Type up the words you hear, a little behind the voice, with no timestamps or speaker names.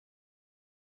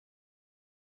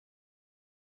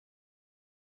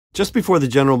Just before the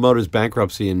General Motors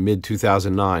bankruptcy in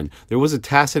mid-2009, there was a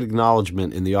tacit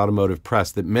acknowledgement in the automotive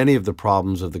press that many of the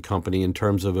problems of the company in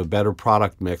terms of a better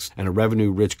product mix and a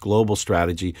revenue-rich global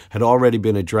strategy had already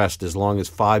been addressed as long as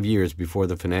 5 years before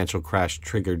the financial crash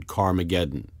triggered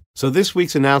car-meggedon. So this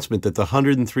week's announcement that the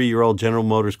 103-year-old General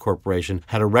Motors Corporation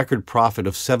had a record profit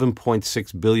of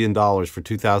 $7.6 billion for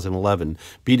 2011,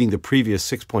 beating the previous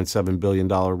 $6.7 billion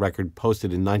record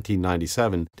posted in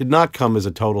 1997, did not come as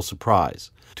a total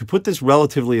surprise. To put this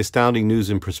relatively astounding news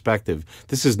in perspective,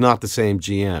 this is not the same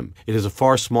GM. It is a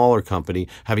far smaller company,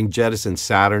 having jettisoned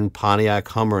Saturn, Pontiac,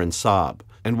 Hummer, and SAAB.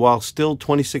 And while still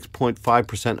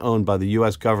 26.5% owned by the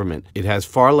U.S. government, it has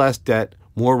far less debt,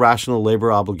 more rational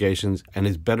labor obligations, and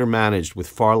is better managed with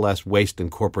far less waste and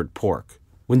corporate pork.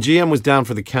 When GM was down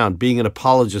for the count, being an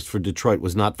apologist for Detroit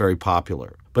was not very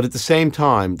popular. But at the same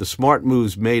time, the smart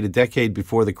moves made a decade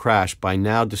before the crash by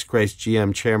now disgraced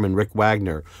GM chairman Rick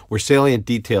Wagner were salient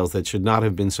details that should not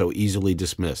have been so easily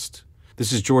dismissed.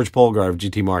 This is George Polgar of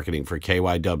GT Marketing for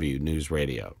KYW News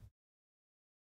Radio.